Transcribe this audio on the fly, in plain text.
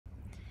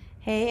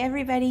Hey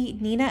everybody,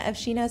 Nina of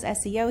She Knows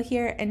SEO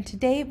here, and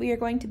today we are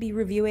going to be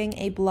reviewing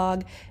a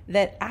blog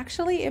that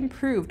actually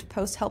improved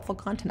post helpful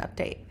content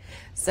update.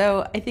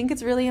 So I think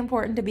it's really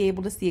important to be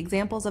able to see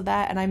examples of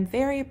that, and I'm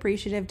very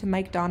appreciative to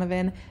Mike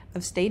Donovan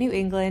of Stay New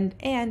England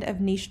and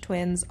of Niche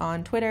Twins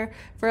on Twitter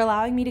for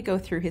allowing me to go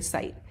through his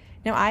site.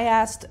 Now, I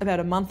asked about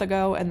a month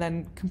ago and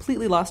then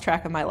completely lost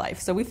track of my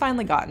life, so we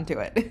finally got into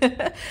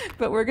it.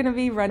 But we're going to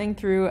be running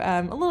through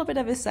a little bit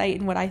of his site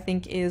and what I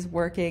think is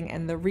working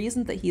and the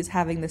reasons that he's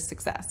having this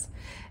success.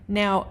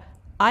 Now,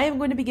 I am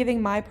going to be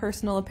giving my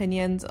personal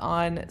opinions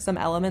on some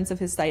elements of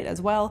his site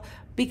as well,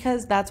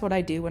 because that's what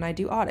I do when I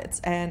do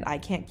audits, and I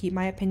can't keep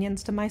my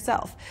opinions to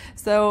myself.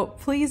 So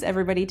please,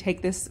 everybody,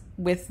 take this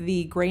with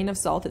the grain of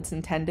salt it's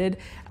intended.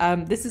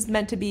 This is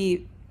meant to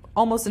be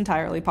almost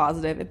entirely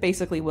positive. It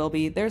basically will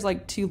be. There's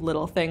like two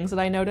little things that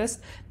I noticed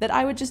that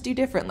I would just do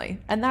differently.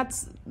 And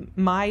that's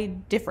my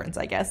difference,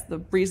 I guess, the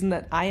reason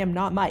that I am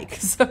not Mike.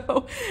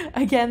 So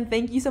again,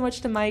 thank you so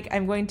much to Mike.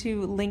 I'm going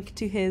to link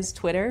to his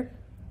Twitter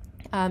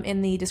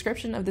in the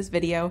description of this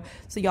video,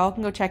 so y'all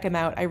can go check him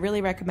out. I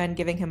really recommend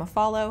giving him a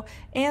follow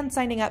and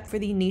signing up for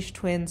the Niche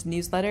Twins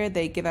newsletter.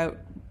 They give out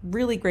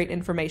really great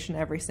information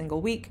every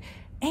single week.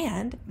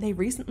 And they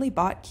recently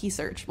bought Key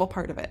Search, well,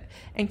 part of it.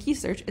 And Key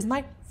Search is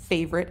my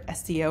favorite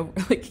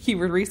SEO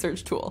keyword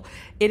research tool.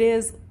 It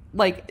is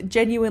like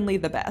genuinely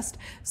the best.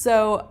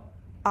 So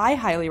I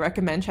highly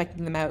recommend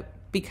checking them out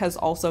because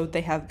also they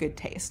have good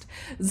taste.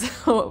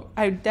 So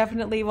I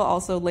definitely will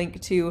also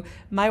link to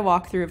my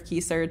walkthrough of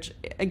Key Search.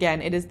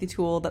 Again, it is the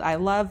tool that I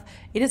love.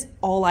 It is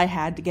all I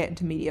had to get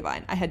into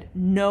Mediavine. I had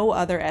no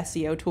other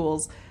SEO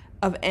tools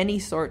of any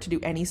sort to do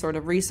any sort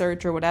of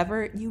research or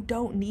whatever. You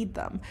don't need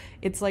them.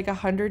 It's like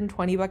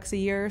 $120 a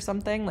year or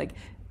something, like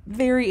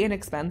very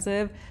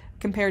inexpensive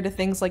compared to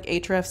things like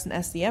Ahrefs and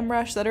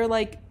SEMrush that are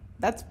like,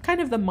 that's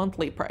kind of the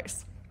monthly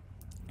price.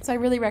 So I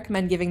really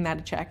recommend giving that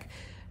a check.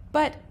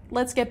 But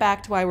let's get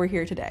back to why we're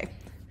here today.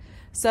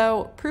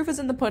 So proof is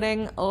in the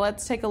pudding.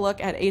 Let's take a look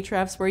at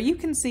Ahrefs, where you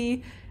can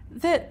see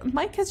that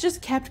Mike has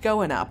just kept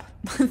going up.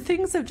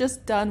 Things have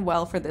just done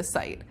well for this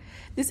site.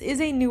 This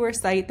is a newer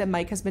site that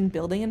Mike has been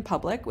building in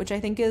public, which I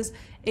think is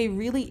a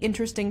really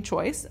interesting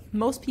choice.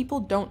 Most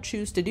people don't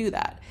choose to do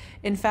that.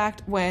 In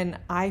fact, when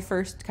I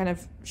first kind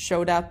of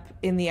showed up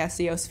in the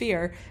SEO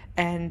sphere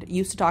and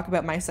used to talk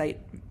about my site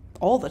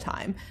all the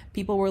time,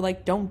 people were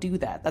like, don't do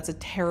that. That's a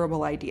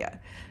terrible idea.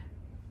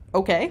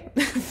 Okay,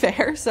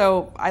 fair.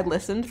 So I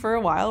listened for a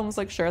while and was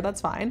like, sure,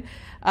 that's fine.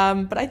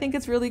 But I think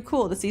it's really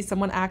cool to see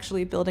someone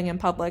actually building in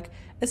public,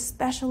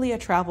 especially a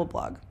travel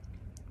blog.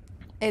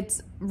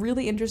 It's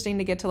really interesting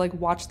to get to like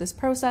watch this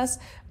process.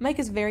 Mike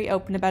is very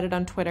open about it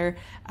on Twitter.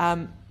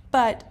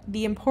 But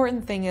the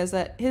important thing is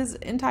that his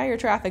entire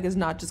traffic is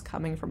not just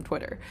coming from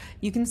Twitter.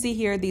 You can see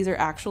here, these are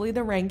actually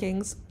the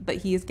rankings that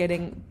he is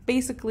getting,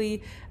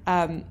 basically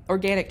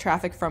organic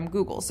traffic from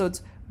Google. So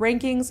it's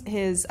rankings,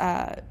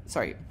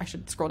 sorry, I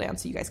should scroll down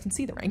so you guys can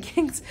see the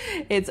rankings.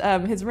 It's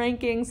his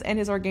rankings and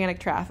his organic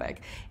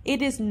traffic.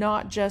 It is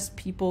not just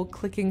people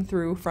clicking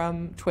through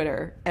from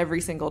Twitter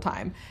every single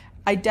time.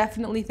 I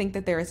definitely think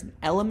that there is an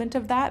element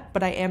of that,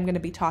 but I am going to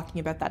be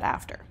talking about that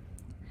after.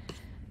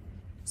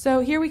 So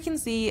here we can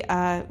see,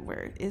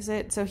 where is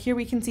it? So here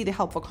we can see the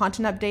helpful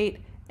content update,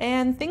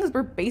 and things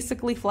were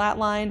basically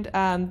flatlined.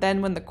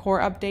 Then when the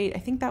core update, I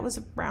think that was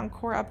around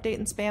core update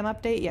and spam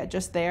update, yeah,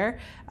 just there,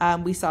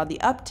 we saw the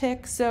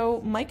uptick.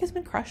 So Mike has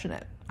been crushing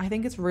it. I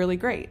think it's really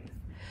great.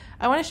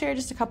 I want to share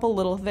just a couple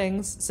little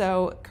things.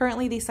 So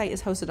currently the site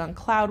is hosted on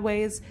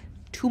Cloudways.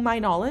 To my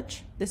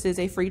knowledge, this is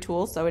a free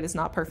tool, so it is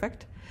not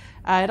perfect.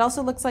 It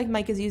also looks like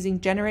Mike is using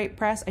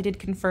GeneratePress. I did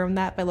confirm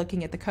that by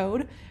looking at the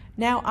code.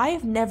 Now, I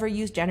have never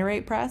used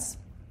GeneratePress.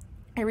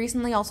 I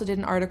recently also did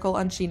an article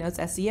on She Knows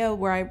SEO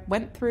where I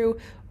went through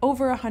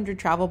over 100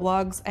 travel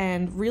blogs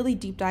and really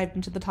deep dived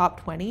into the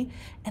top 20,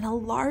 and a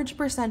large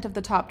percent of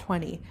the top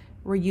 20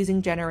 were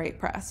using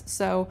GeneratePress.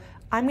 So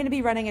I'm going to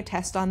be running a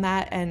test on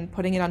that and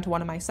putting it onto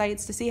one of my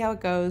sites to see how it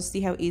goes,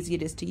 see how easy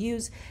it is to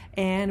use,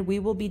 and we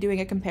will be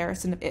doing a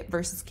comparison of it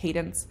versus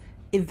Cadence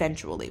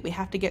eventually. We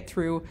have to get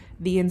through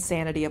the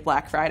insanity of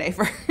Black Friday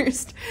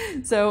first.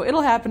 So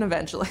it'll happen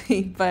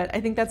eventually, but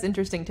I think that's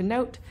interesting to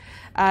note.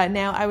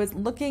 Now, I was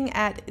looking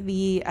at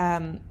the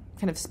kind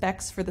of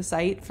specs for the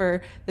site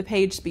for the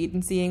page speed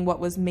and seeing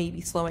what was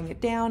maybe slowing it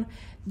down.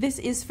 This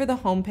is for the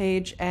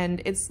homepage, and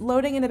it's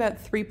loading in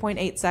about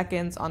 3.8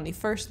 seconds on the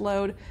first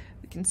load.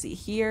 We can see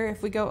here,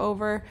 if we go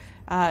over,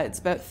 it's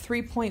about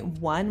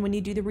 3.1 when you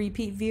do the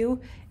repeat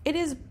view. It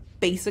is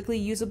basically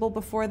usable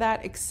before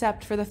that,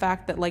 except for the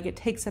fact that like it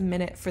takes a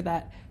minute for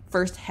that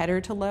first header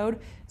to load,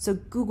 so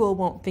Google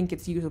won't think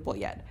it's usable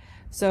yet.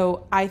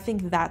 So I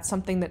think that's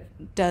something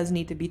that does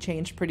need to be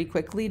changed pretty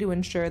quickly to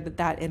ensure that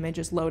that image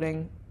is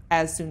loading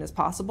as soon as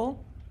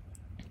possible.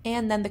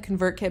 And then the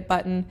ConvertKit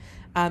button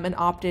and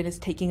opt-in is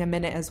taking a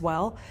minute as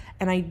well.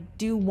 And I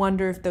do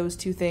wonder if those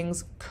two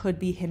things could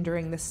be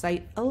hindering the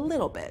site a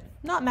little bit.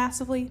 Not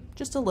massively,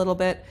 just a little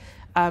bit.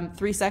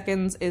 3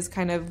 seconds is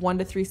kind of 1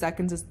 to 3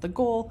 seconds is the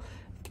goal.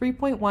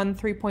 3.1,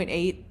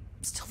 3.8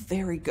 still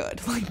very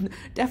good. Like,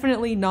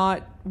 definitely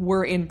not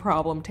we're in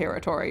problem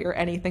territory or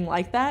anything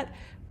like that,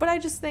 but I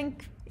just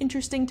think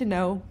interesting to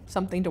know,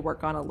 something to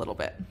work on a little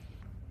bit.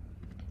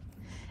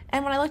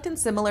 And when I looked in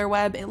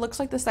SimilarWeb, it looks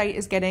like the site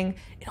is getting,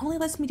 it only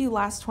lets me do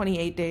last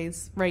 28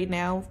 days right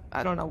now.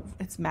 I don't know,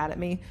 it's mad at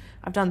me.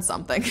 I've done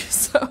something.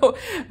 So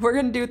we're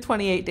going to do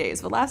 28 days.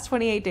 The last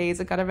 28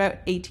 days, it got about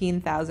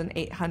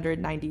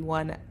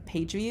 18,891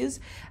 page views.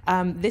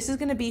 This is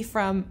going to be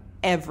from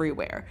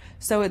everywhere.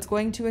 So it's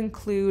going to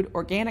include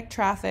organic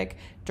traffic,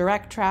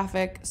 direct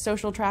traffic,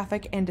 social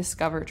traffic, and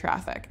discover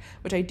traffic,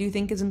 which I do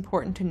think is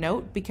important to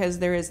note because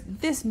there is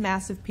this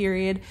massive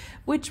period,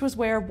 which was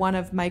where one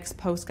of Mike's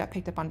posts got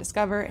picked up on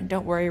Discover. And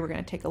don't worry, we're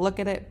going to take a look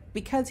at it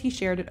because he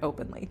shared it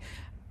openly.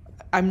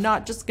 I'm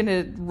not just going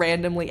to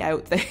randomly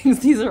out things.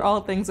 These are all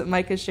things that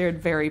Mike has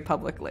shared very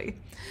publicly.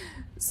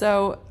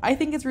 So I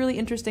think it's really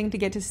interesting to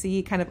get to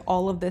see kind of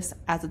all of this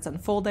as it's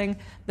unfolding.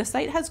 The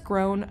site has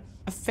grown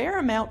a fair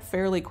amount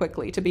fairly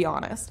quickly, to be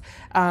honest,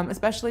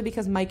 especially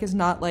because Mike is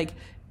not like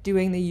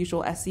doing the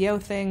usual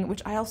SEO thing,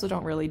 which I also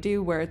don't really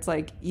do, where it's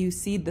like you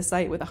seed the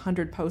site with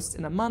 100 posts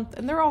in a month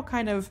and they're all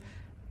kind of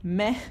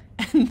meh,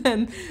 and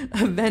then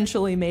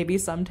eventually maybe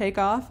some take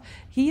off.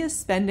 He is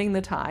spending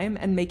the time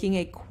and making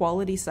a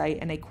quality site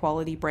and a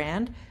quality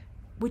brand,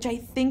 which I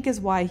think is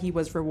why he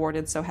was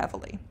rewarded so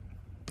heavily.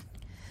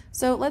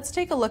 So let's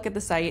take a look at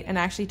the site and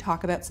actually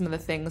talk about some of the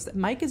things that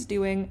Mike is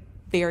doing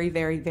very,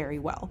 very, very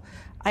well.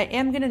 I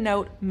am going to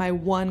note my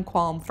one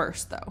qualm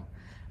first, though.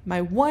 My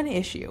one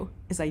issue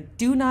is I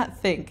do not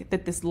think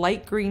that this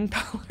light green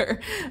color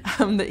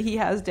that he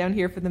has down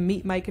here for the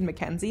Meet Mike and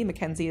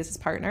Mackenzie is his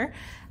partner,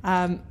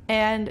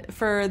 and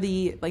for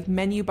the like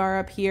menu bar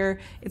up here,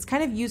 it's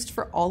kind of used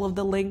for all of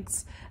the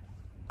links.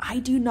 I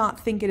do not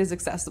think it is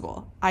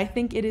accessible. I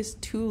think it is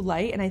too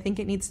light, and I think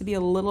it needs to be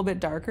a little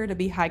bit darker to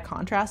be high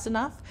contrast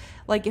enough.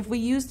 Like if we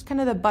used kind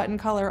of the button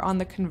color on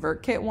the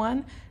ConvertKit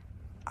one,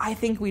 I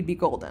think we'd be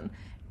golden.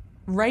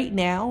 Right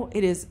now,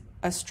 it is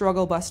a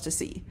struggle bus to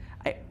see.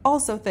 I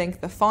also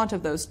think the font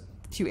of those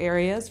two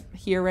areas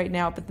here right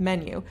now up at the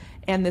menu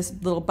and this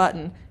little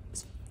button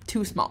is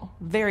too small,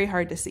 very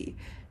hard to see.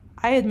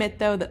 I admit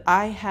though that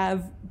I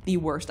have the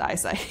worst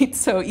eyesight,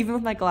 so even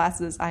with my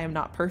glasses, I am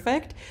not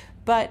perfect,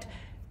 but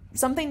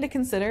something to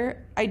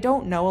consider. I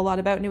don't know a lot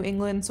about New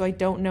England, so I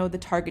don't know the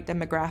target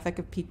demographic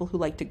of people who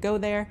like to go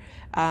there.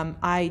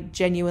 I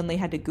genuinely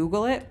had to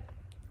Google it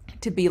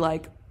to be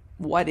like,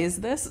 what is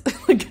this?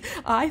 Like,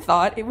 I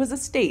thought it was a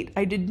state.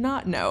 I did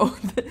not know,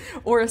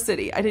 or a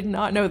city. I did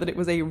not know that it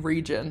was a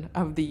region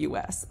of the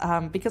US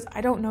because I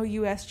don't know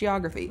US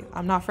geography.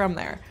 I'm not from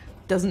there.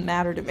 Doesn't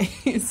matter to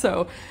me.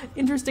 So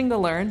interesting to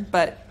learn,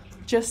 but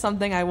just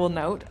something I will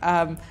note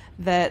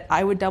that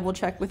I would double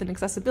check with an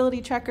accessibility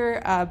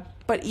checker,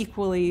 but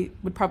equally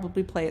would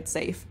probably play it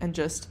safe and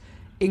just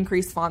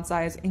increase font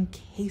size in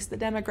case the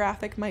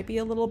demographic might be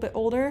a little bit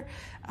older.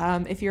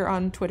 If you're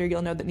on Twitter,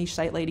 you'll know that Niche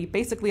Site Lady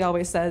basically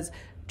always says,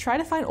 try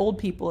to find old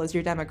people as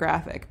your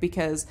demographic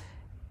because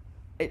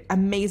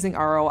amazing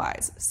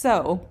ROIs.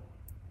 So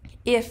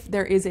if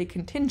there is a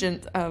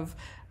contingent of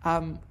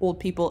old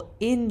people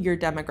in your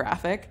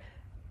demographic,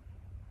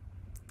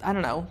 I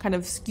don't know, kind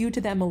of skew to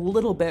them a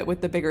little bit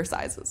with the bigger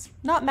sizes.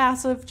 Not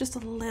massive, just a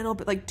little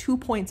bit, like 2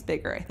 points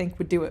bigger, I think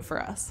would do it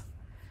for us.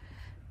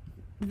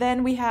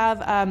 Then we have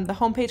the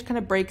homepage kind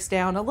of breaks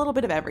down a little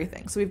bit of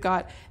everything. So we've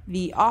got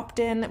the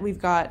opt-in, we've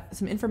got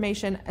some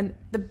information, and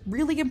the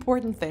really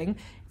important thing,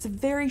 it's a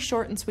very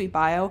short and sweet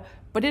bio,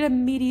 but it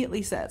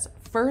immediately says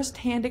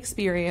first-hand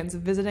experience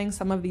visiting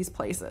some of these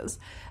places,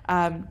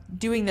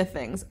 doing the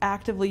things,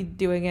 actively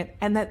doing it,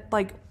 and that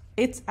like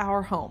it's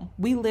our home.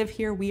 We live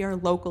here, we are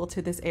local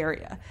to this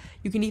area.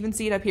 You can even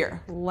see it up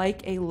here,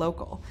 like a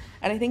local.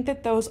 And I think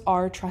that those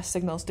are trust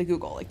signals to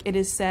Google. Like it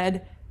is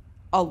said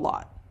a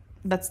lot.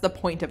 That's the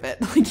point of it.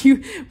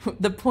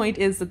 The point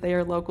is that they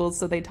are locals,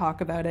 so they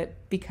talk about it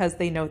because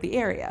they know the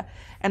area.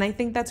 And I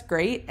think that's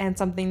great and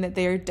something that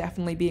they are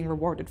definitely being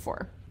rewarded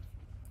for.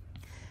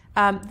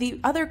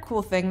 The other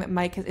cool thing that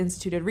Mike has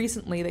instituted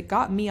recently that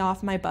got me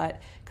off my butt,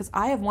 because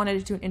I have wanted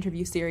to do an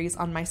interview series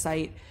on my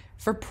site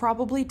for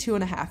probably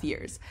 2.5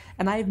 years,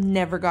 and I've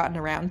never gotten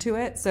around to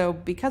it. So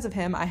because of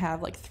him, I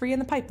have like 3 in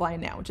the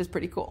pipeline now, which is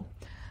pretty cool.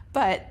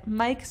 But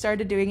Mike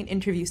started doing an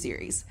interview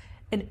series.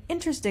 And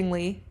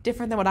interestingly,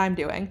 different than what I'm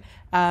doing,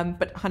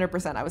 but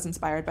 100% I was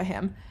inspired by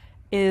him,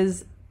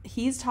 is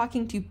he's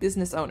talking to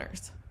business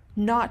owners,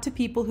 not to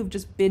people who've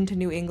just been to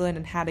New England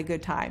and had a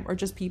good time, or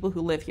just people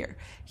who live here.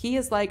 He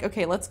is like,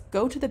 okay, let's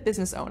go to the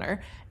business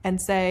owner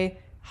and say,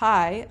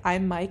 hi,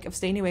 I'm Mike of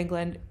Stay New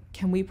England.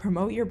 Can we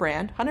promote your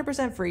brand?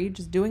 100% free,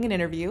 just doing an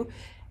interview.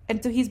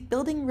 And so he's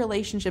building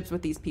relationships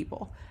with these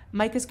people.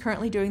 Mike is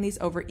currently doing these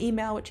over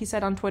email, which he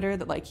said on Twitter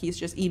that like he's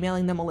just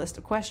emailing them a list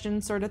of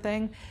questions sort of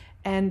thing.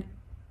 And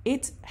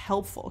it's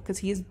helpful because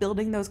he is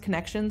building those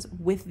connections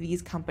with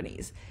these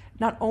companies.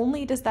 Not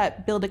only does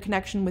that build a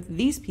connection with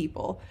these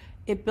people,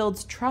 it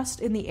builds trust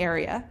in the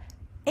area,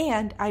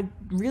 and I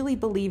really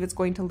believe it's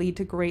going to lead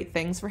to great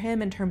things for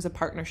him in terms of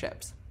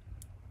partnerships.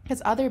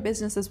 because other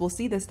businesses will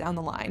see this down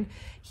the line.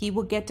 He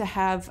will get to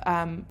have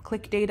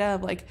click data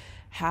of like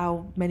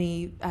how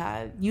many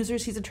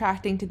users he's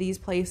attracting to these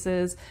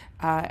places,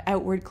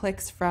 outward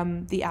clicks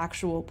from the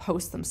actual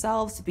posts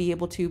themselves to be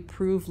able to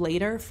prove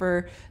later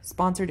for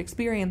sponsored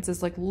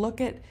experiences. Like, look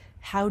at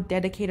how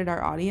dedicated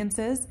our audience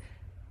is,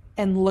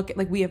 and look at,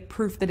 like, we have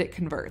proof that it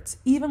converts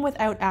even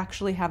without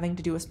actually having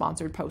to do a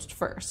sponsored post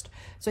first.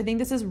 So I think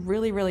this is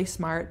really, really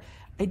smart.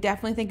 I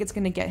definitely think it's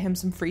going to get him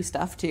some free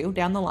stuff too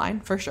down the line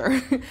for sure.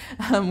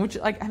 Which,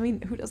 like, I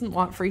mean, who doesn't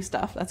want free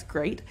stuff? That's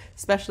great,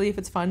 especially if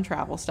it's fun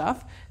travel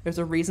stuff. There's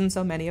a reason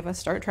so many of us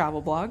start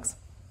travel blogs.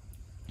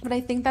 But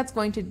I think that's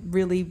going to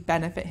really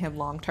benefit him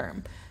long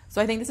term.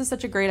 So I think this is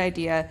such a great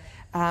idea.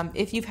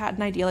 If you've had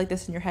an idea like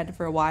this in your head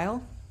for a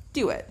while,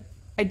 do it.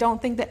 I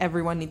don't think that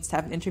everyone needs to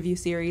have an interview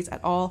series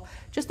at all.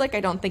 Just like I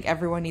don't think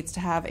everyone needs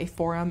to have a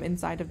forum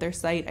inside of their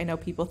site. I know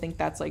people think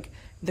that's like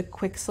the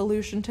quick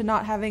solution to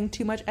not having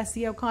too much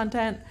SEO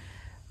content.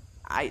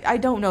 I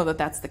don't know that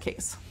that's the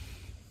case.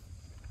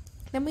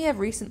 Then we have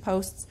recent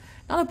posts,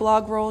 not a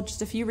blog roll,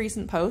 just a few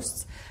recent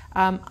posts.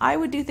 I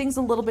would do things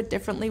a little bit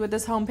differently with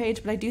this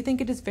homepage, but I do think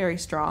it is very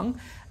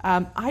strong.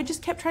 I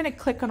just kept trying to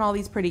click on all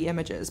these pretty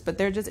images, but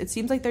it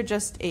seems like they're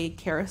just a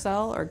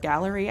carousel or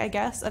gallery, I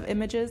guess, of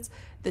images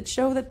that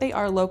show that they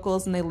are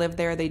locals and they live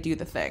there, they do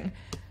the thing.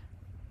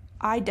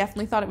 I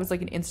definitely thought it was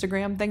like an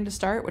Instagram thing to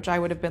start, which I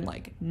would have been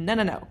like,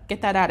 no,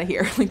 get that out of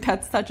here. Like,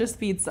 that's such a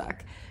speed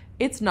suck.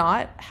 It's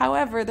not.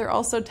 However, they're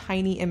also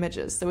tiny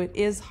images, so it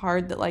is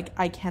hard that, like,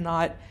 I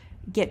cannot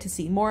get to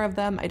see more of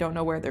them. I don't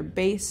know where they're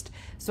based,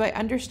 so I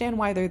understand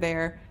why they're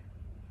there,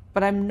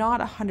 but I'm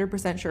not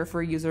 100% sure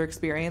for a user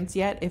experience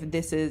yet if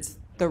this is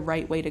the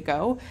right way to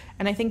go.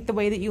 And I think the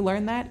way that you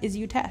learn that is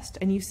you test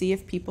and you see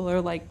if people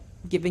are like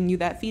giving you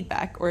that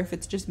feedback or if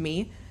it's just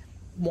me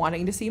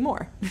wanting to see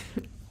more.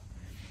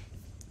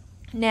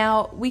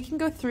 Now, we can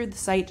go through the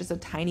site just a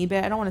tiny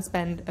bit. I don't want to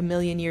spend a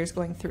million years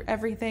going through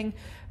everything,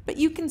 but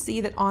you can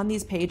see that on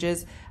these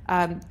pages,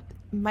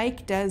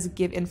 Mike does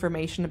give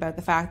information about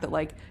the fact that,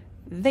 like,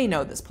 they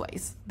know this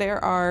place.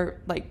 There are,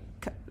 like,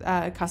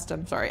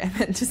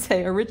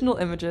 original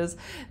images.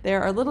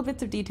 There are little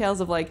bits of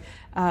details of, like,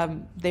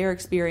 their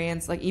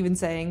experience, like even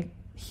saying,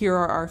 here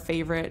are our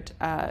favorite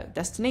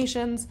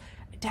destinations.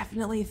 I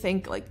definitely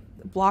think, like,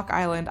 Block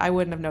Island, I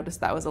wouldn't have noticed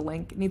that was a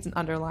link. It needs an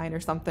underline or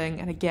something.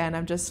 And again,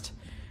 I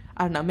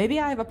don't know, maybe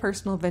I have a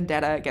personal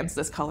vendetta against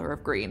this color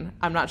of green.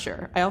 I'm not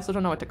sure. I also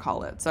don't know what to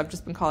call it. So I've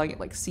just been calling it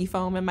like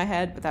seafoam in my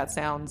head, but that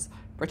sounds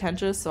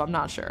pretentious, so I'm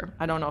not sure.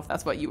 I don't know if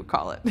that's what you would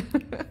call it.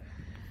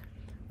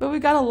 But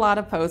we've got a lot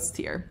of posts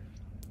here.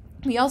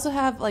 We also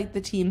have like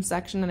the team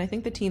section, and I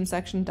think the team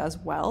section does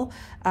well,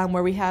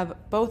 where we have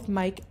both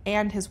Mike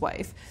and his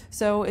wife.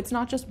 So it's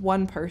not just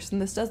one person.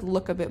 This does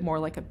look a bit more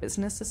like a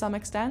business to some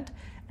extent.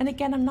 And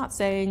again, I'm not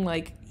saying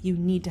like you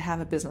need to have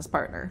a business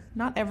partner.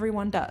 Not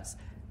everyone does.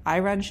 I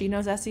run She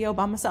Knows SEO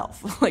by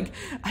myself. Like,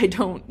 you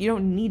don't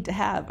need to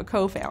have a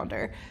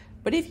co-founder.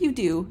 But if you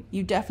do,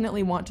 you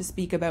definitely want to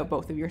speak about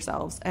both of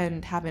yourselves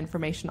and have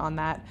information on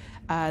that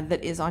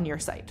that is on your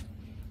site.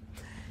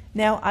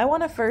 Now, I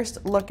want to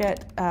first look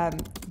at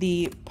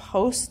the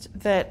post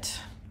that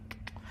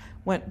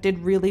did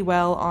really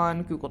well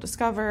on Google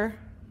Discover.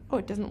 Oh,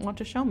 it doesn't want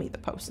to show me the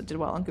post that did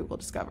well on Google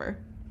Discover.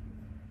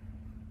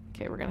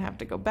 Okay, we're going to have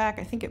to go back.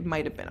 I think it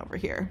might have been over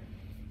here.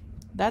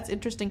 That's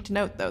interesting to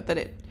note, though,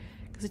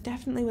 because it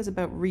definitely was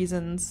about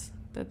reasons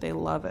that they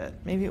love it.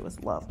 Maybe it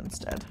was love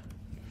instead.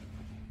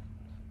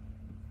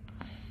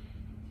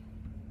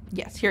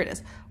 Yes, here it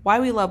is. Why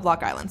we love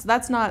Block Island. So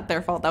that's not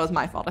their fault. That was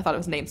my fault. I thought it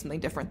was named something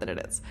different than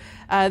it is.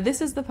 This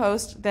is the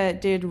post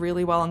that did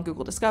really well on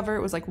Google Discover.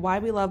 It was like, why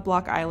we love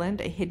Block Island,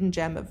 a hidden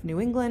gem of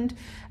New England.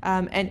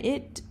 And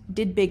it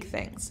did big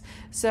things.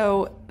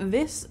 So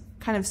this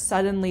kind of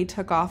suddenly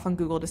took off on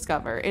Google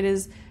Discover. It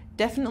is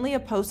definitely a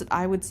post that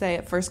I would say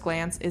at first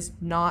glance is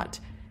not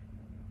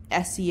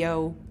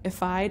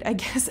SEO-ified, I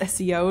guess,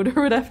 SEO'd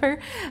or whatever.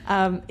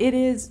 It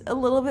is a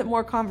little bit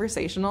more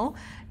conversational.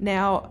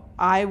 Now,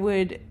 I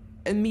would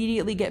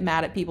immediately get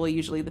mad at people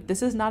usually that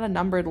this is not a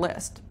numbered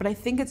list, but I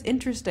think it's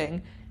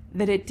interesting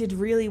that it did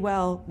really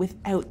well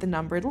without the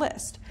numbered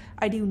list.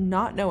 I do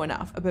not know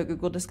enough about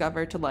Google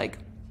Discover to like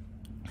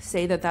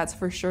say that that's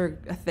for sure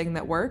a thing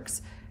that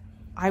works.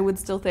 I would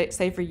still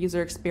say for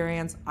user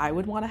experience, I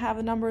would want to have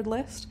a numbered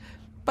list.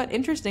 But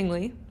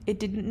interestingly, it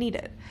didn't need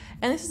it.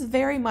 And this is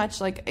very much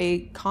like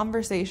a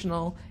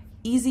conversational,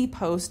 easy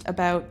post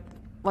about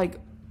like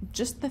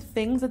just the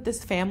things that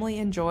this family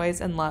enjoys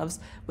and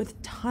loves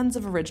with tons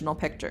of original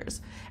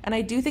pictures. And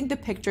I do think the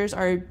pictures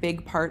are a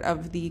big part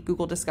of the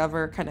Google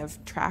Discover kind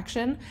of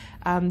traction.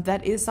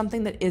 That is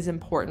something that is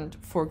important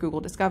for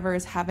Google Discover,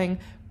 is having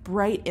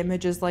bright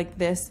images like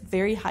this,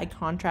 very high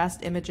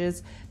contrast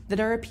images that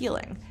are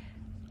appealing.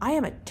 I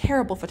am a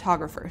terrible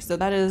photographer, so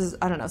that is,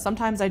 I don't know,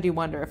 sometimes I do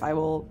wonder if I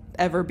will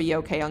ever be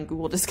okay on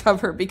Google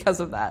Discover because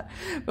of that.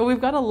 But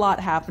we've got a lot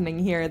happening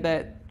here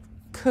that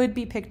could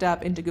be picked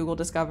up into Google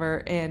Discover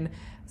in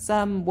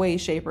some way,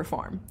 shape, or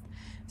form.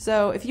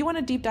 So if you want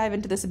to deep dive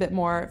into this a bit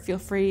more, feel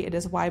free. It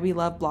is Why We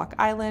Love Block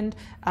Island.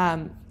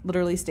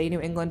 Literally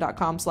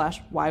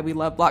staynewengland.com/Why We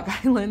Love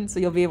Block Island. So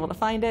you'll be able to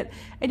find it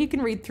and you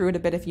can read through it a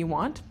bit if you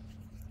want.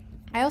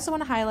 I also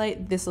want to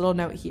highlight this little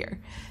note here.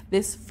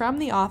 This from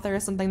the author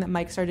is something that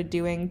Mike started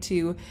doing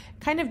to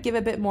kind of give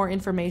a bit more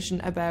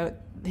information about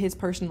his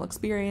personal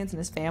experience and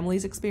his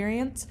family's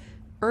experience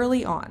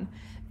early on.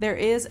 There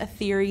is a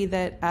theory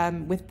that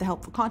with the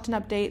helpful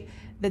content update,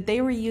 that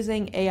they were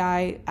using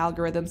AI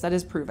algorithms, that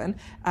is proven,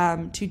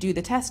 to do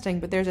the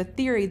testing, but there's a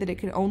theory that it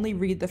could only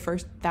read the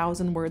first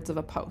 1,000 words of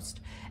a post.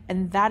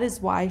 And that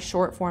is why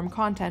short form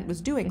content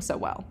was doing so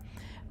well.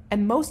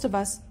 And most of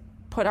us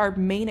put our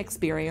main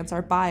experience,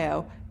 our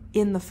bio,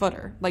 in the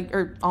footer,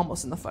 or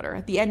almost in the footer,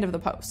 at the end of the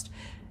post.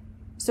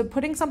 So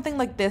putting something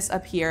like this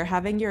up here,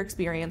 having your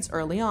experience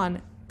early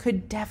on,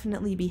 could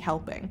definitely be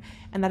helping.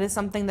 And that is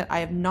something that I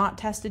have not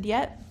tested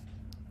yet,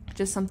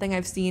 just something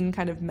I've seen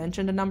kind of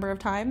mentioned a number of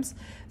times.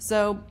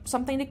 So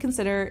something to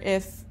consider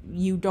if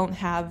you don't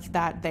have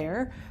that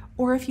there,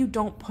 or if you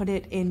don't put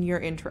it in your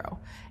intro.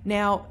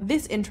 Now,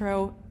 this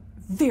intro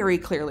very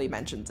clearly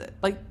mentions it.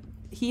 Like,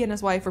 he and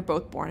his wife were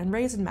both born and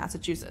raised in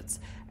Massachusetts.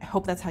 I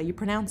hope that's how you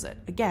pronounce it.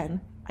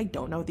 Again, I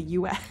don't know the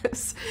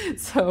US,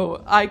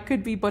 so I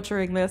could be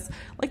butchering this,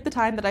 like the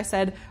time that I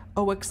said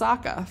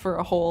Oaxaca for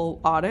a whole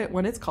audit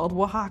when it's called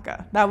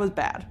Oaxaca. That was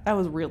bad. That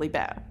was really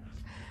bad.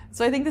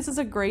 So I think this is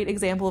a great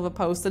example of a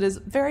post that is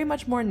very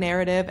much more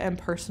narrative and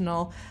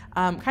personal.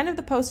 Kind of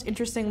the post,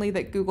 interestingly,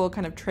 that Google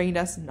kind of trained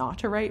us not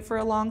to write for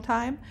a long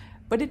time,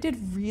 but it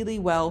did really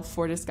well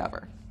for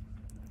Discover.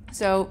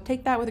 So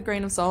take that with a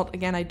grain of salt.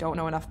 Again, I don't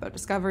know enough about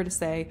Discover to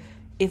say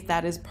if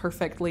that is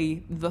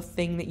perfectly the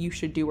thing that you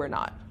should do or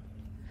not.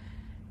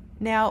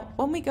 Now,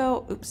 when we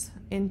go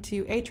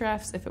into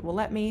Ahrefs, if it will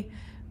let me,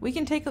 we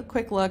can take a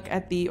quick look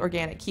at the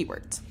organic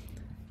keywords.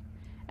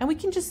 And we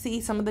can just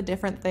see some of the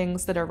different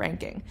things that are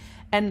ranking.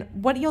 And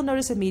what you'll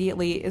notice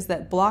immediately is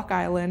that Block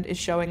Island is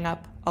showing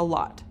up a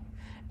lot.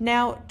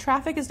 Now,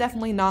 traffic is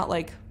definitely not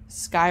like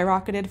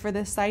skyrocketed for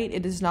this site.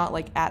 It is not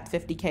like at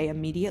 50K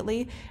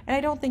immediately, and I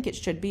don't think it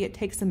should be. It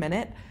takes a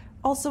minute.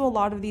 Also, a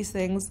lot of these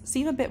things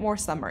seem a bit more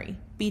summary.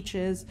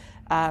 Beaches,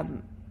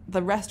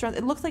 the restaurant,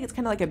 it looks like it's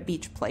kind of like a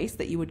beach place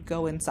that you would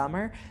go in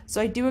summer. So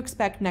I do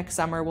expect next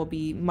summer will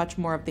be much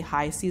more of the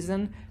high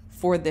season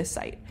for this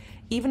site.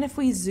 Even if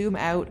we zoom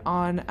out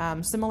on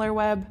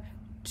SimilarWeb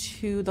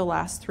to the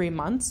last 3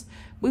 months,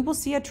 we will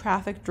see a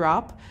traffic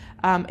drop.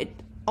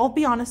 I'll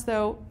be honest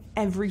though,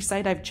 every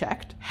site I've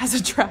checked has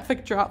a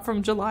traffic drop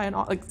from July and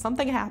like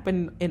something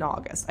happened in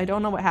August. I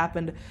don't know what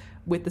happened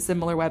with the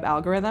SimilarWeb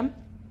algorithm,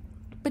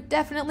 but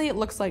definitely it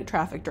looks like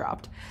traffic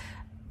dropped.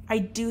 I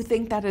do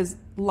think that is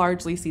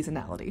largely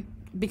seasonality,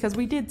 because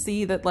we did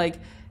see that like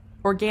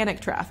organic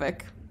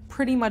traffic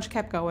pretty much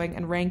kept going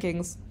and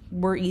rankings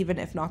were even,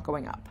 if not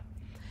going up.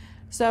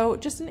 So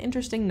just an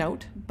interesting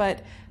note,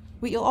 but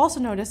what you'll also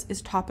notice is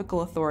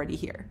topical authority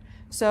here.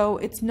 So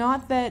it's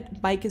not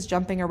that Mike is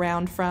jumping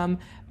around from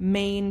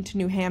Maine to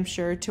New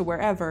Hampshire to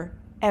wherever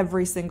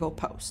every single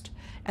post.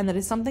 And that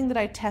is something that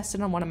I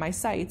tested on one of my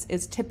sites.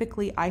 Is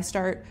typically I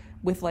start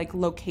with like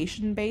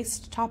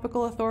location-based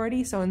topical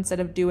authority. So instead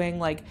of doing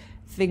like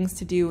things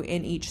to do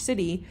in each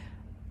city,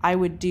 I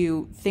would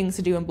do things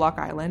to do in Block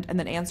Island and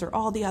then answer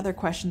all the other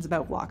questions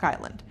about Block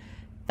Island.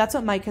 That's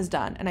what Mike has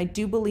done. And I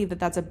do believe that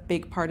that's a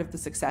big part of the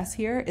success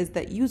here, is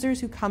that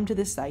users who come to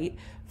this site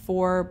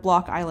for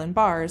Block Island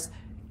bars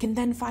can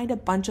then find a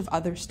bunch of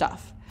other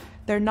stuff.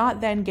 They're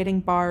not then getting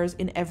bars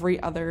in every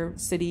other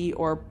city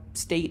or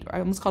state. I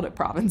almost called it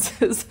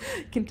provinces.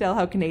 You can tell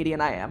how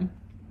Canadian I am.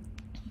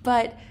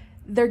 But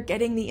they're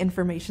getting the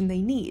information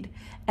they need.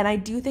 And I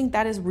do think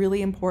that is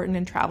really important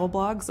in travel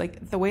blogs.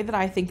 Like, the way that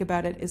I think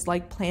about it is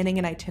like planning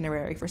an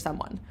itinerary for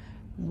someone.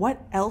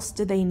 What else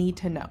do they need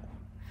to know?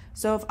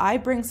 So if I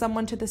bring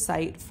someone to the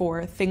site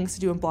for things to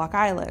do in Block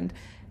Island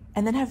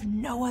and then have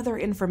no other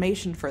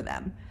information for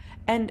them,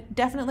 and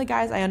definitely,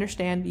 guys, I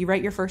understand you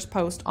write your first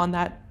post on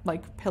that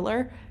like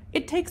pillar,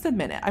 it takes a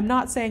minute. I'm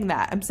not saying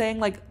that. I'm saying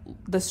like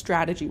the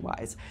strategy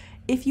wise.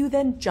 If you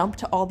then jump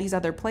to all these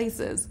other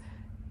places,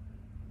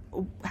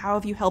 how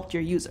have you helped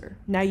your user?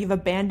 Now you've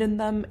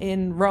abandoned them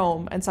in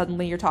Rome and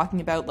suddenly you're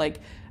talking about like,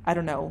 I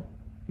don't know,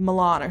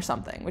 Milan or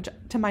something, which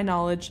to my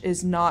knowledge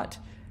is not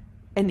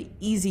an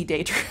easy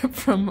day trip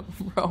from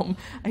Rome.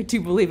 I do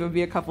believe it would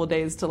be a couple of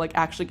days to like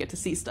actually get to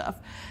see stuff.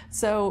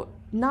 So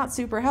not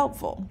super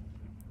helpful.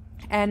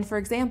 And for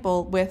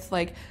example, with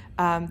like,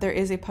 there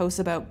is a post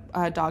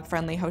about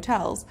dog-friendly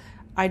hotels.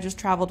 I just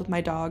traveled with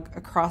my dog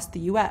across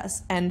the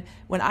US, and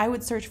when I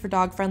would search for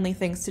dog-friendly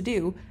things to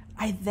do,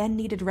 I then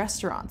needed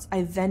restaurants,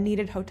 I then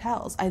needed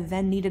hotels, I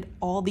then needed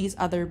all these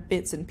other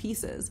bits and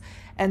pieces.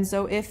 And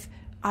so if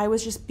I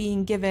was just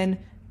being given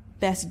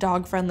best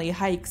dog-friendly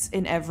hikes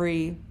in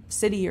every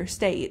city or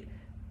state,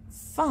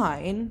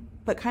 fine,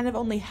 but kind of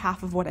only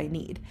half of what I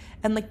need.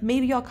 And like,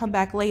 maybe I'll come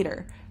back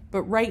later.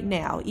 But right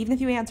now, even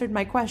if you answered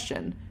my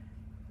question,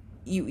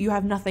 you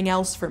have nothing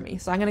else for me,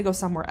 so I'm going to go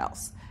somewhere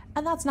else.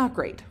 And that's not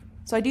great.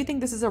 So I do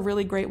think this is a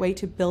really great way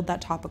to build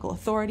that topical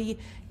authority,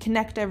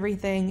 connect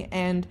everything,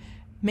 and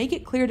make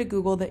it clear to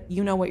Google that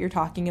you know what you're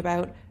talking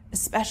about,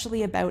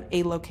 especially about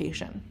a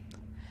location.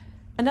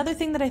 Another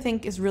thing that I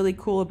think is really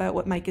cool about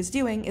what Mike is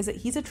doing is that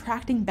he's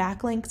attracting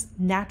backlinks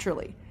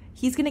naturally.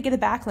 He's going to get a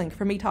backlink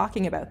for me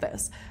talking about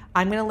this.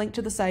 I'm going to link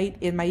to the site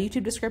in my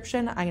YouTube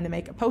description. I'm going to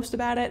make a post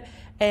about it,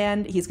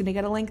 and he's going to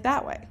get a link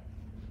that way.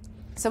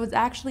 So it's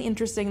actually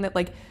interesting that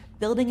like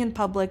building in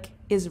public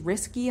is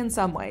risky in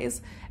some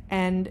ways,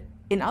 and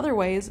in other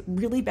ways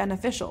really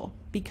beneficial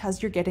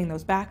because you're getting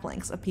those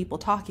backlinks of people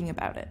talking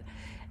about it.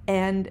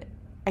 And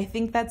I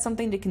think that's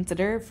something to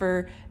consider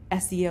for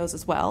SEOs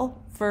as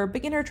well. For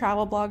beginner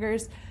travel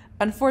bloggers,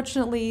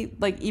 unfortunately,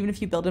 like even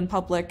if you build in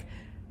public,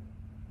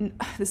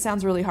 this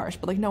sounds really harsh,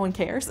 but like no one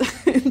cares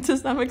to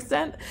some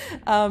extent,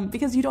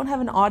 because you don't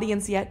have an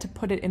audience yet to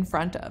put it in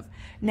front of.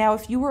 Now,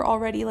 if you were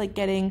already like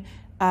getting,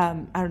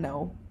 I don't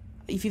know,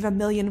 if you have 1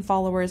 million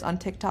followers on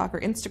TikTok or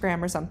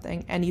Instagram or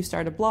something, and you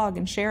start a blog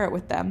and share it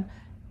with them,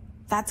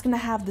 that's going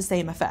to have the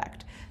same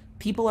effect.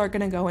 People are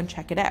going to go and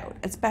check it out,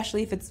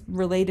 especially if it's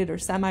related or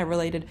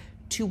semi-related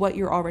to what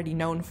you're already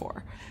known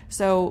for.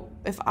 So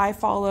if I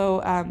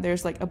follow,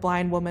 there's like a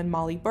blind woman,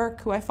 Molly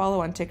Burke, who I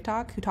follow on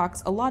TikTok, who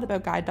talks a lot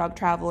about guide dog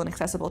travel and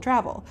accessible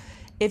travel.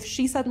 If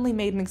she suddenly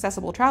made an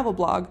accessible travel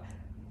blog,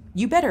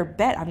 you better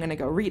bet I'm going to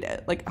go read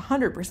it, like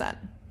 100%.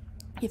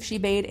 If she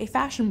made a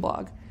fashion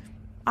blog,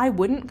 I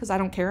wouldn't, because I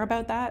don't care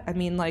about that. I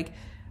mean, like,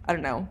 I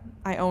don't know,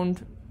 I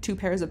owned 2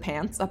 pairs of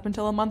pants up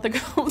until a month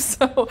ago,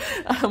 so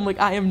like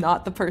I am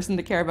not the person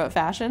to care about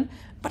fashion,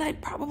 but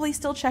I'd probably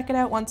still check it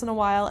out once in a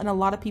while, and a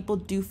lot of people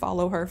do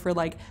follow her for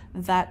like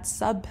that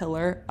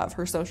sub-pillar of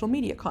her social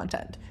media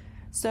content.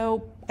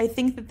 So I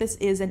think that this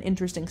is an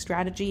interesting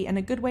strategy and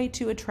a good way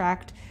to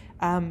attract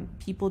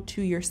people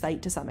to your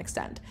site to some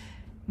extent.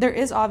 There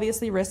is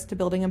obviously risk to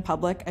building in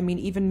public. I mean,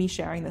 even me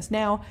sharing this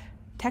now,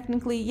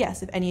 technically,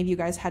 yes, if any of you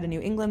guys had a New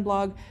England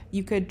blog,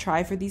 you could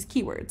try for these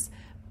keywords.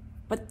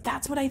 But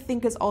that's what I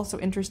think is also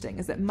interesting,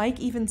 is that Mike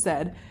even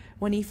said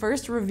when he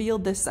first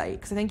revealed this site,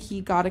 because I think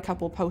he got a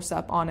couple posts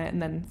up on it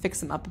and then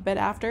fixed them up a bit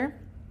after,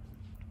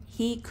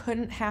 he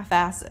couldn't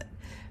half-ass it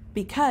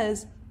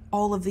because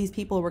all of these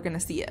people were going to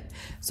see it.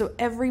 So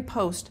every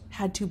post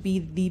had to be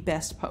the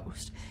best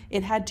post.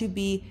 It had to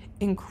be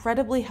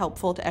incredibly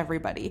helpful to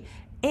everybody,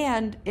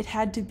 and it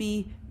had to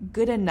be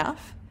good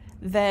enough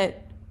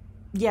that,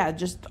 yeah,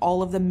 just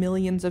all of the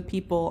millions of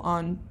people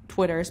on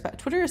Twitter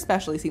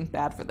especially seems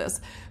bad for this,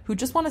 who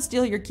just want to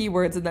steal your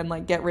keywords and then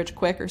like get rich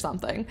quick or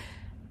something.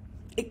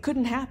 It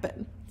couldn't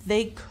happen.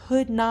 They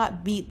could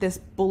not beat this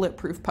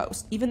bulletproof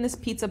post. Even this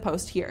pizza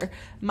post here.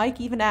 Mike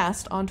even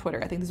asked on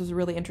Twitter, I think this was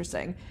really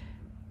interesting,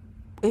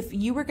 if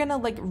you were gonna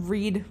like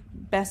read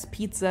best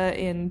pizza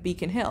in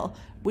Beacon Hill,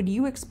 would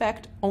you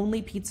expect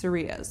only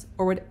pizzerias,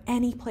 or would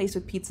any place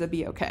with pizza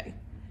be okay?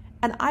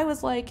 And I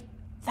was like,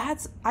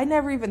 I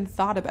never even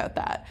thought about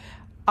that.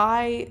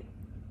 I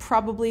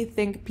probably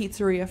think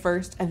pizzeria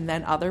first and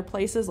then other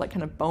places, like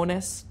kind of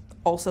bonus,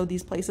 also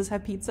these places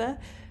have pizza.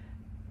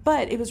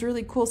 But it was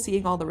really cool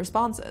seeing all the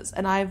responses.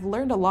 And I've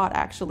learned a lot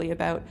actually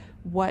about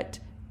what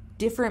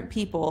different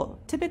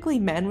people, typically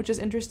men, which is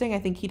interesting. I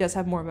think he does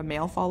have more of a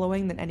male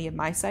following than any of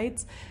my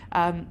sites.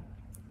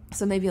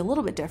 So maybe a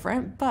little bit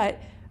different,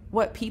 but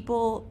what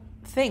people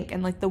think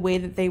and like the way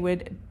that they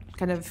would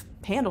kind of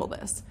handle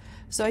this.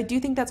 So I do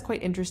think that's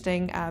quite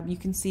interesting. You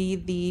can see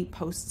the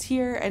posts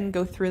here and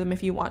go through them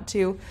if you want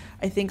to.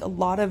 I think a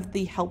lot of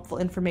the helpful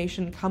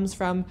information comes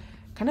from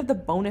kind of the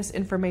bonus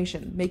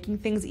information, making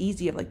things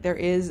easy. Like there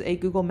is a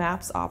Google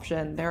Maps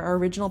option. There are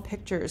original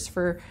pictures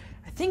for,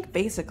 I think,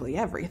 basically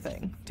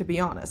everything, to be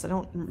honest. I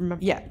don't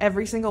remember. Yeah,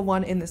 every single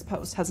one in this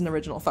post has an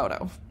original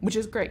photo, which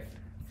is great.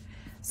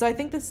 So I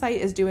think this site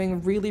is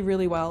doing really,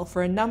 really well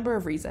for a number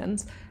of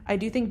reasons. I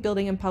do think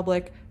building in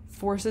public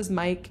forces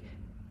Mike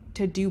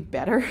to do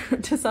better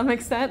to some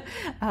extent,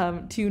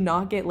 to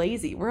not get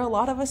lazy, where a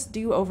lot of us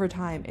do over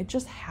time. It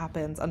just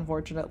happens,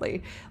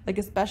 unfortunately. Like,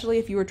 especially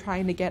if you were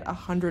trying to get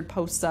 100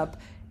 posts up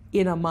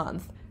in a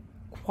month,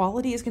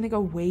 quality is going to go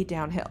way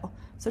downhill.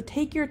 So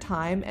take your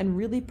time and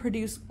really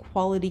produce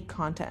quality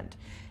content.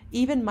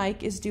 Even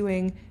Mike is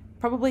doing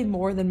probably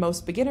more than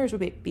most beginners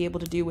would be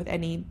able to do with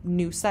any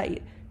new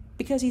site,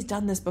 because he's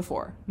done this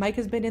before. Mike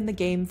has been in the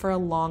game for a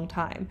long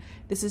time.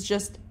 This is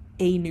just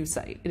a new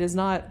site. It is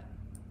not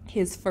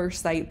his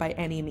first site by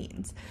any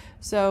means.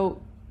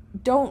 So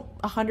don't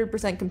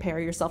 100% compare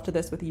yourself to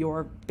this with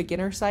your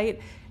beginner site.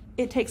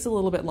 It takes a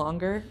little bit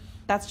longer.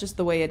 That's just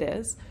the way it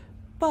is.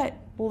 But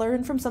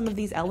learn from some of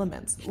these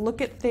elements.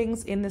 Look at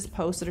things in this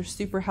post that are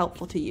super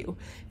helpful to you.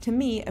 To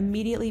me,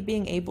 immediately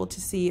being able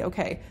to see,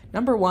 okay,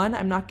 number one,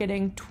 I'm not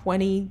getting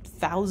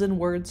 20,000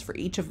 words for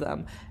each of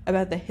them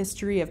about the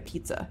history of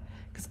pizza,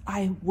 because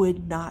I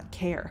would not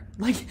care.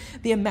 Like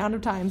the amount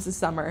of times this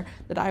summer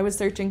that I was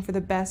searching for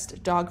the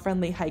best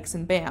dog-friendly hikes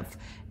in Banff,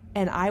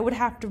 and I would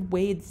have to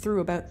wade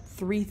through about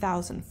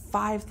 3,000,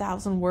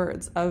 5,000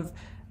 words of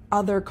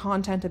other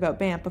content about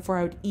Banff before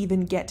I would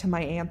even get to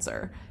my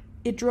answer.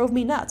 it drove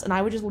me nuts, and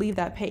I would just leave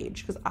that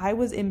page because I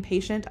was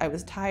impatient. I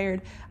was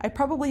tired. I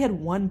probably had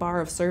 1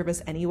 bar of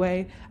service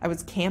anyway. I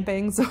was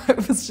camping, so I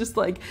was just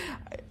like,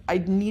 I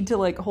need to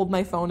like hold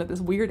my phone at this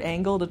weird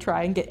angle to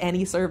try and get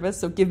any service,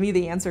 so give me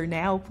the answer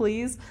now,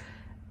 please.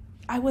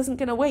 I wasn't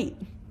gonna wait.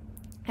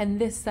 And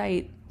this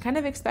site kind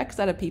of expects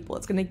that of people.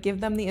 It's gonna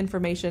give them the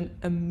information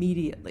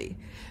immediately.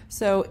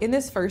 So in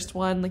this first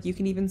one, like you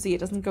can even see it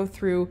doesn't go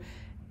through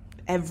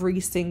every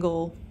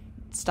single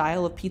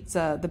style of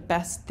pizza, the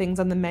best things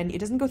on the menu. It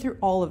doesn't go through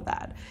all of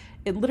that.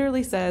 It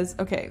literally says,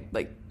 okay,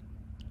 like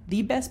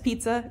the best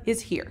pizza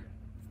is here.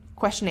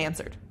 Question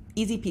answered.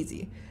 Easy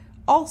peasy.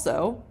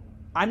 Also,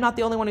 I'm not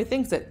the only one who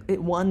thinks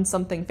it won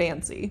something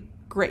fancy.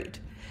 Great.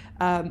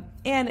 And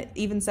it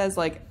even says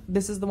like,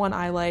 this is the one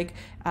I like,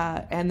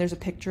 and there's a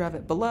picture of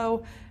it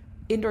below.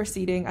 Indoor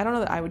seating, I don't know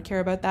that I would care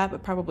about that,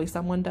 but probably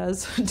someone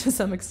does to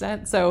some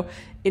extent. So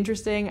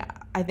interesting.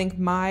 I think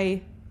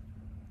my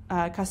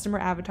customer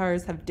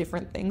avatars have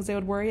different things they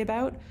would worry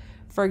about.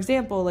 For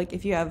example, like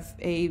if you have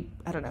a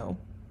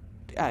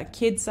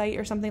kid site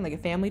or something, like a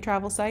family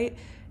travel site,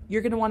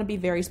 you're going to want to be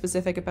very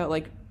specific about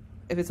like,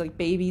 if it's like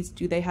babies,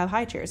 do they have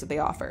high chairs that they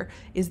offer?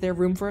 Is there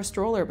room for a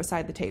stroller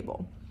beside the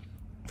table?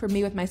 For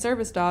me with my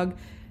service dog,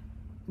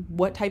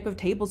 what type of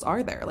tables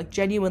are there? Like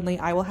genuinely,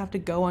 I will have to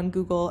go on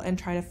Google and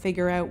try to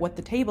figure out what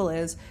the table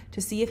is to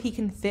see if he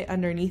can fit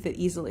underneath it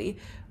easily.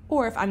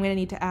 Or if I'm going to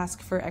need to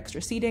ask for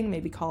extra seating,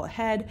 maybe call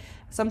ahead.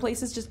 Some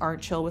places just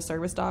aren't chill with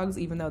service dogs,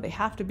 even though they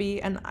have to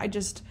be. And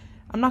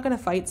I'm not going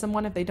to fight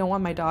someone if they don't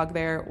want my dog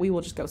there. We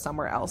will just go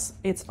somewhere else.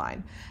 It's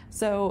fine.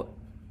 So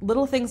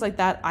little things like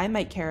that I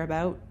might care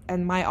about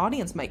and my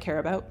audience might care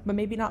about, but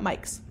maybe not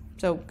Mike's.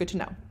 So good to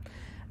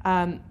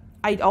know.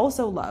 I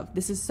also love,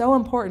 this is so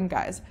important,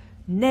 guys,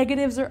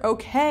 negatives are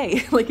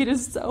okay. Like it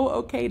is so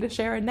okay to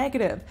share a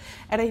negative.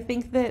 And I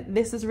think that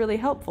this is really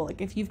helpful.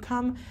 Like if you've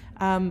come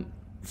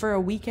for a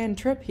weekend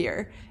trip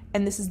here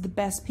and this is the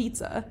best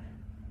pizza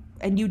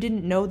and you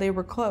didn't know they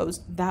were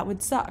closed, that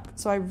would suck.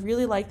 So I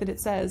really like that it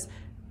says,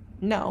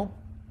 no,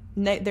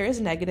 there is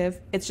a negative.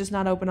 It's just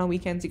not open on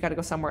weekends. You got to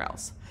go somewhere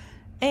else.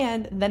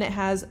 And then it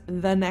has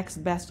the next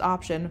best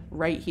option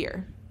right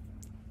here.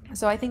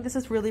 So I think this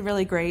is really,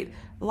 really great.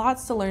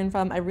 Lots to learn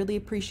from. I really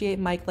appreciate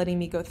Mike letting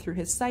me go through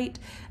his site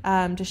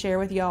to share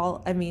with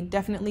y'all. I mean,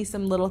 definitely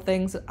some little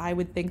things that I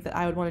would think that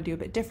I would want to do a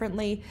bit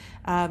differently.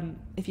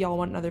 If y'all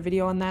want another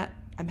video on that,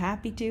 I'm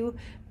happy to.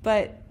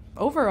 But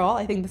overall,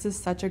 I think this is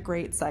such a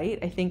great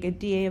site. I think a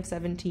DA of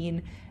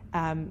 17,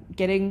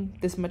 getting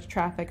this much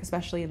traffic,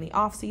 especially in the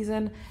off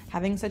season,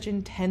 having such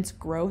intense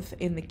growth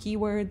in the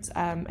keywords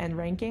and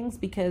rankings,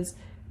 because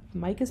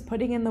Mike is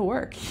putting in the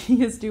work.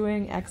 He is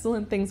doing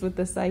excellent things with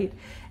this site.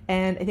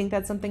 And I think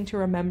that's something to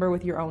remember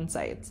with your own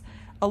sites.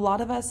 A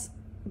lot of us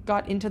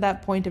got into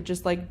that point of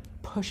just like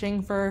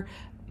pushing for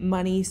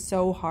money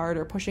so hard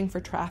or pushing for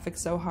traffic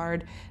so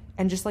hard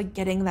and just like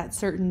getting that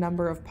certain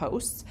number of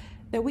posts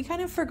that we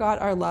kind of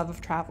forgot our love of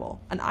travel.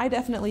 And I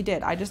definitely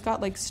did. I just got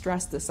like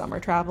stressed this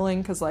summer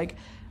traveling because like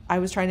I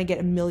was trying to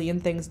get a million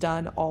things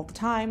done all the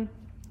time.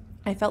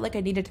 I felt like I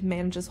needed to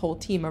manage this whole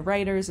team of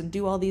writers and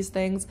do all these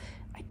things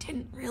I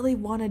didn't really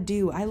want to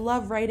do. I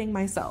love writing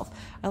myself.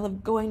 I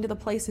love going to the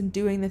place and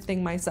doing the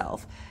thing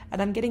myself.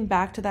 And I'm getting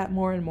back to that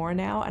more and more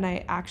now. And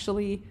I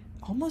actually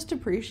almost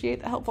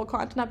appreciate the helpful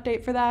content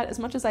update for that. As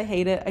much as I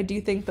hate it, I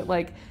do think that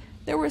like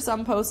there were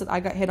some posts that I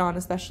got hit on,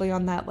 especially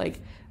on that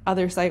like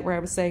other site where I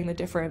was saying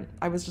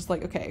I was just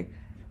like, okay,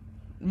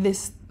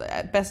 this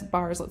at best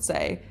bars, let's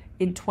say,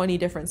 in 20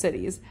 different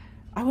cities.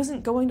 I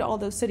wasn't going to all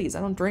those cities. I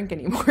don't drink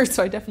anymore,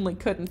 so I definitely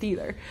couldn't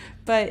either.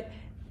 But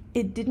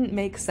it didn't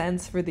make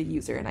sense for the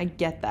user, and I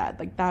get that.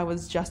 Like, that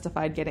was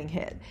justified getting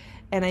hit.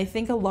 And I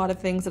think a lot of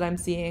things that I'm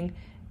seeing,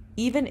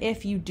 even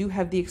if you do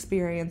have the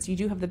experience, you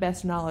do have the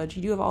best knowledge,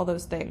 you do have all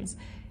those things,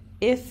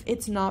 if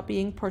it's not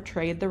being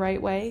portrayed the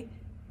right way,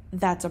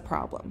 that's a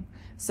problem.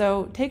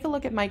 So take a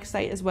look at Mike's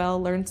site as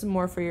well, learn some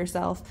more for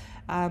yourself.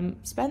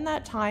 Spend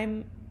that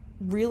time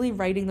really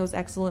writing those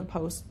excellent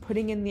posts,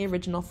 putting in the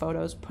original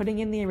photos, putting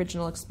in the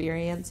original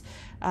experience.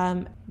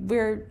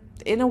 We're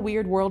in a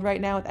weird world right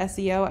now with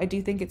SEO. I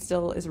do think it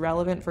still is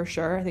relevant for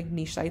sure. I think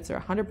niche sites are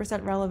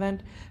 100%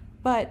 relevant,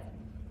 but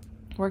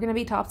we're going to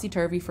be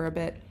topsy-turvy for a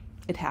bit.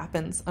 It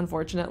happens,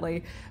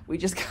 unfortunately. We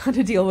just got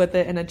to deal with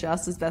it and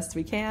adjust as best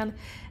we can.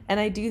 And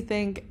I do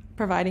think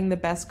providing the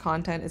best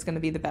content is going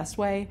to be the best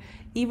way,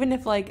 even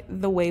if like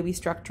the way we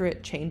structure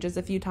it changes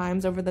a few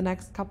times over the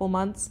next couple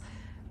months.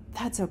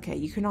 That's okay.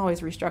 You can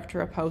always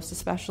restructure a post,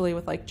 especially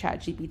with like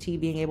ChatGPT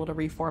being able to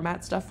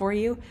reformat stuff for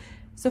you.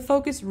 So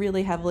focus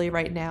really heavily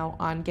right now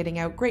on getting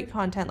out great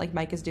content like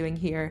Mike is doing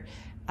here,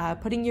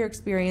 putting your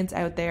experience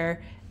out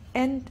there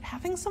and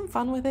having some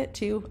fun with it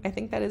too. I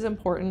think that is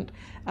important.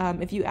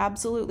 If you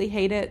absolutely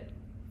hate it,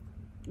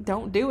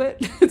 don't do it.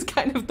 It's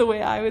kind of the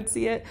way I would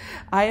see it.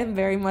 I am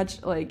very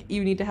much like,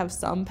 you need to have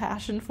some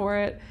passion for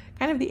it.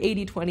 Kind of the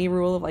 80-20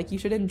 rule of like, you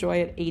should enjoy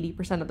it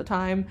 80% of the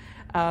time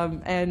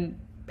and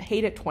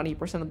hate it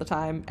 20% of the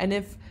time. And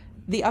if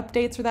the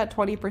updates are that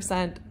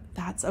 20%,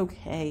 that's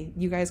okay.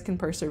 You guys can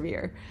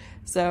persevere.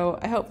 So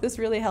I hope this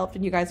really helped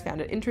and you guys found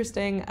it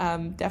interesting.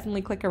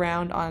 Definitely click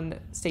around on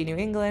Stay New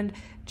England.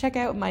 Check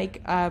out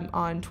Mike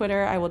on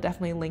Twitter. I will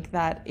definitely link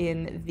that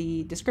in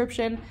the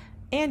description.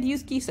 And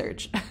use key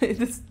search.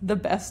 It's the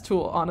best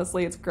tool,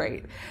 honestly. It's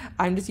great.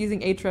 I'm just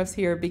using Ahrefs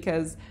here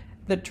because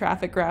the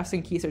traffic graphs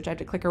in key search, I have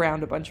to click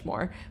around a bunch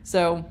more.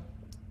 So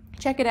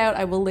check it out.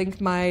 I will link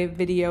my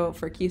video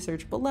for key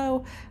search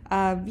below.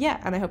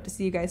 Yeah, and I hope to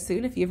see you guys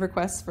soon. If you have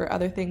requests for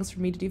other things for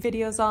me to do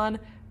videos on,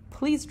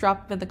 please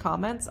drop them in the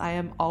comments. I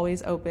am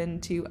always open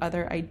to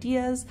other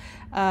ideas.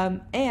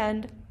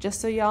 And just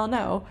so y'all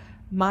know,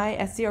 my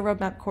SEO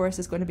Roadmap course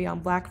is going to be on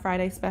Black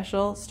Friday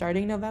special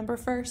starting November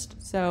 1st,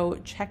 so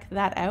check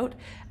that out.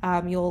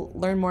 You'll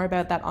learn more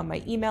about that on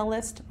my email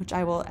list, which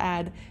I will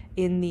add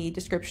in the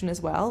description as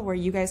well, where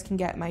you guys can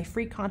get my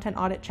free content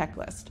audit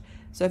checklist.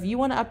 So if you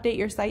want to update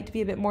your site to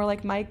be a bit more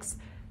like Mike's,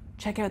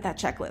 check out that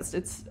checklist.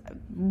 It's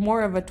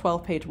more of a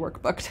 12-page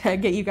workbook to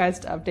get you guys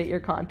to update your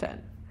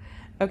content.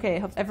 Okay, I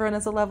hope everyone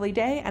has a lovely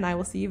day, and I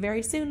will see you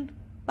very soon.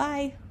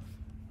 Bye!